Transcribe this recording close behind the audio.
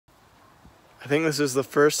I think this is the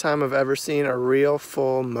first time I've ever seen a real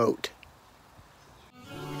full moat.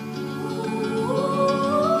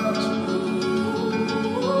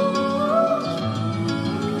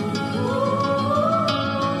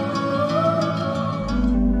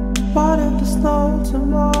 What if there's no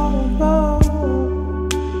tomorrow?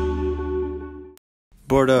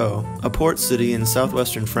 Bordeaux, a port city in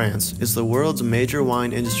southwestern France, is the world's major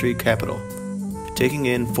wine industry capital, taking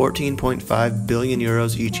in 14.5 billion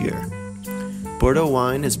euros each year. Bordeaux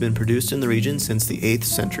wine has been produced in the region since the 8th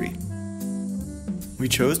century. We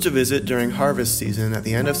chose to visit during harvest season at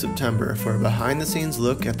the end of September for a behind-the-scenes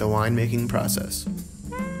look at the winemaking process.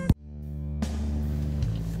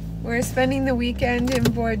 We're spending the weekend in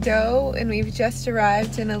Bordeaux, and we've just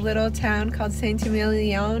arrived in a little town called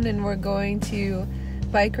Saint-Emilion, and we're going to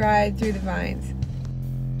bike ride through the vines.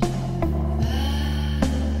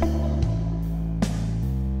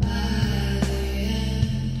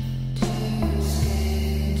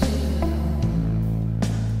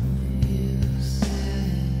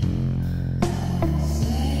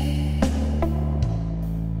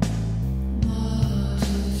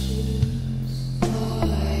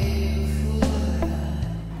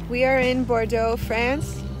 We are in Bordeaux,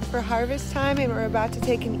 France for harvest time, and we're about to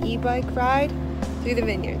take an e-bike ride through the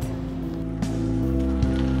vineyards.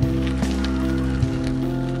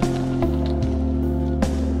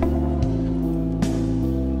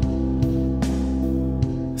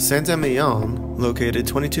 Saint-Emilion, located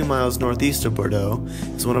 22 miles northeast of Bordeaux,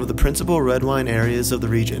 is one of the principal red wine areas of the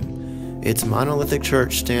region. Its monolithic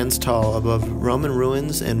church stands tall above Roman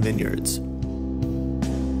ruins and vineyards.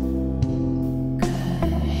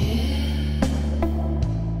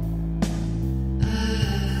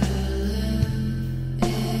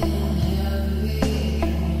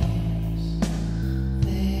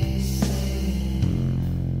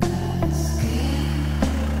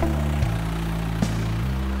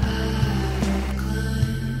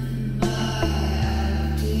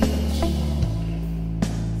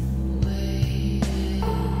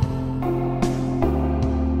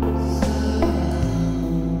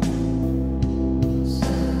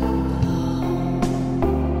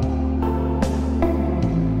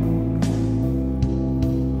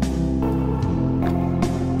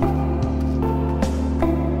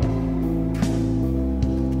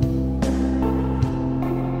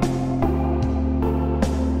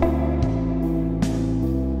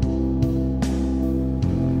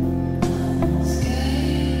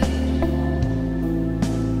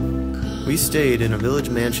 We stayed in a village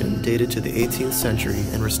mansion dated to the 18th century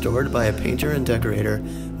and restored by a painter and decorator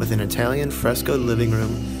with an Italian frescoed living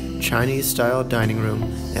room, Chinese-style dining room,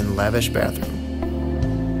 and lavish bathroom.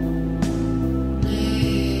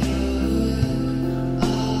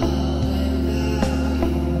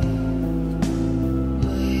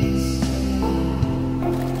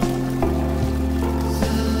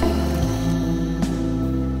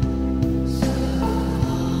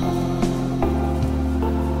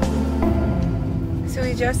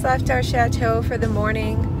 We just left our chateau for the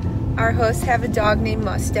morning. Our hosts have a dog named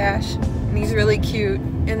Mustache, and he's really cute,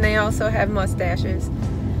 and they also have mustaches.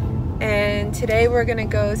 And today we're gonna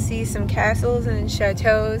go see some castles and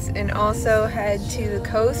chateaus, and also head to the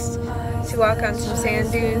coast to walk on some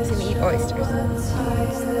sand dunes and eat oysters.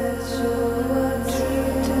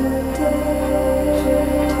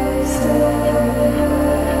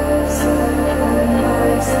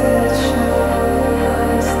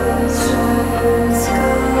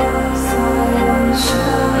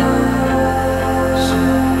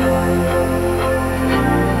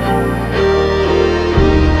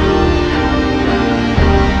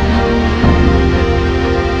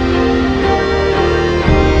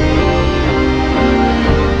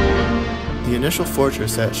 The initial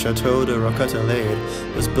fortress at Château de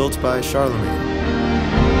Roquetelade was built by Charlemagne.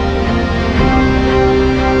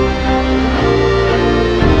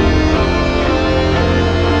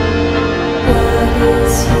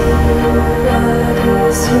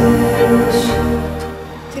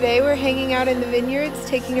 Today we're hanging out in the vineyards,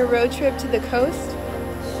 taking a road trip to the coast,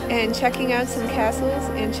 and checking out some castles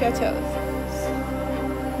and chateaus.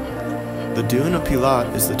 The Dune of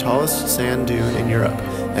Pilote is the tallest sand dune in Europe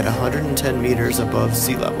at 110 meters above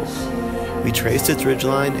sea level. We traced its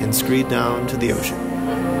ridgeline and screed down to the ocean.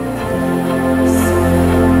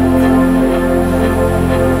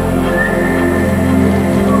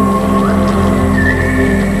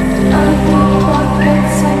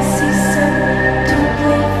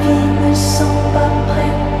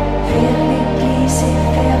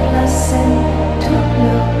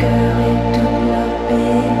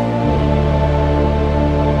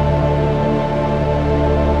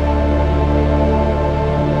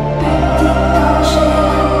 Petit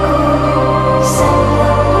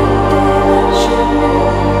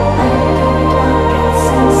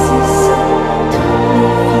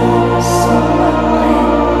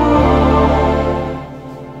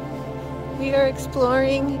We are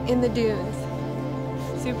exploring in the dunes.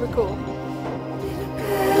 Super cool.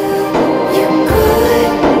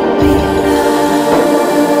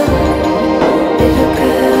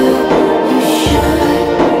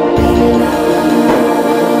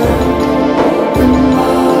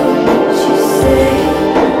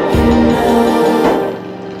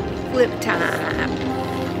 Flip time.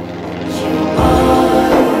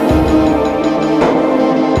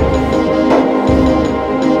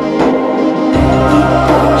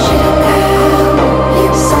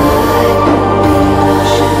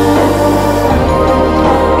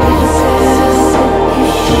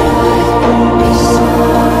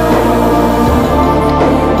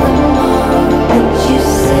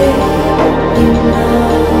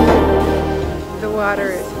 The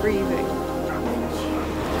water is freezing.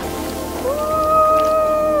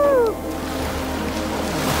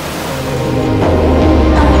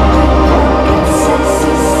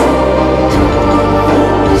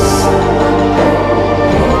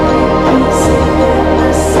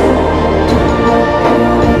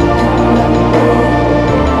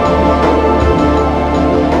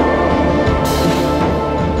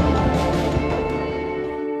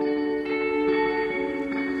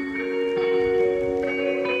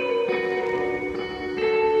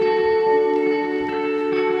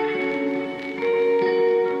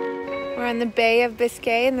 We're in the Bay of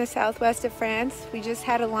Biscay in the southwest of France. We just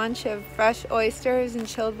had a lunch of fresh oysters and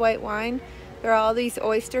chilled white wine. There are all these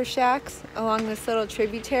oyster shacks along this little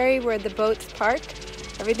tributary where the boats park.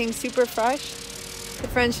 Everything's super fresh. The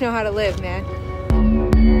French know how to live, man.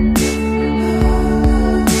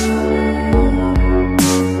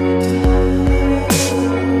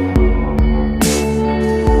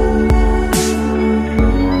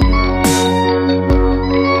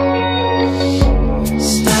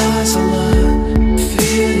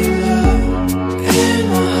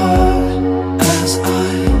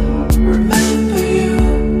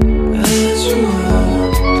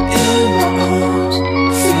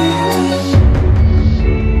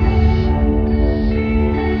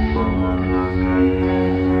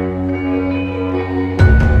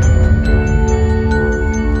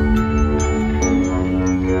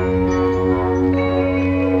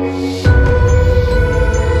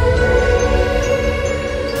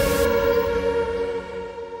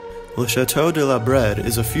 Le Château de la Brede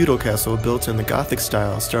is a feudal castle built in the Gothic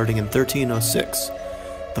style starting in 1306.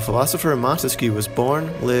 The philosopher Montesquieu was born,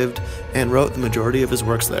 lived, and wrote the majority of his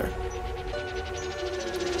works there.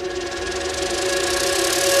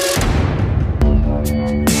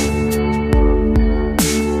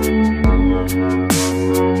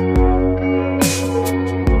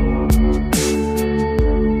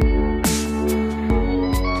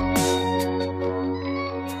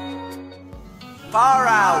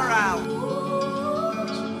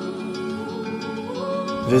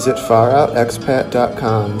 Visit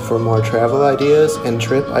faroutexpat.com for more travel ideas and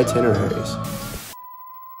trip itineraries.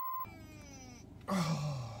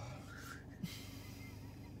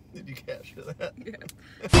 Did you capture that? Yeah.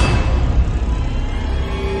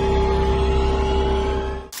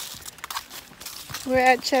 We're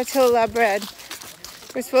at Chateau La Brede.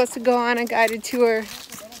 We're supposed to go on a guided tour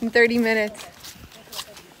in 30 minutes.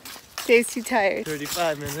 Dave's too tired.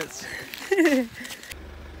 35 minutes.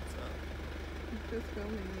 Just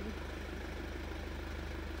filming me.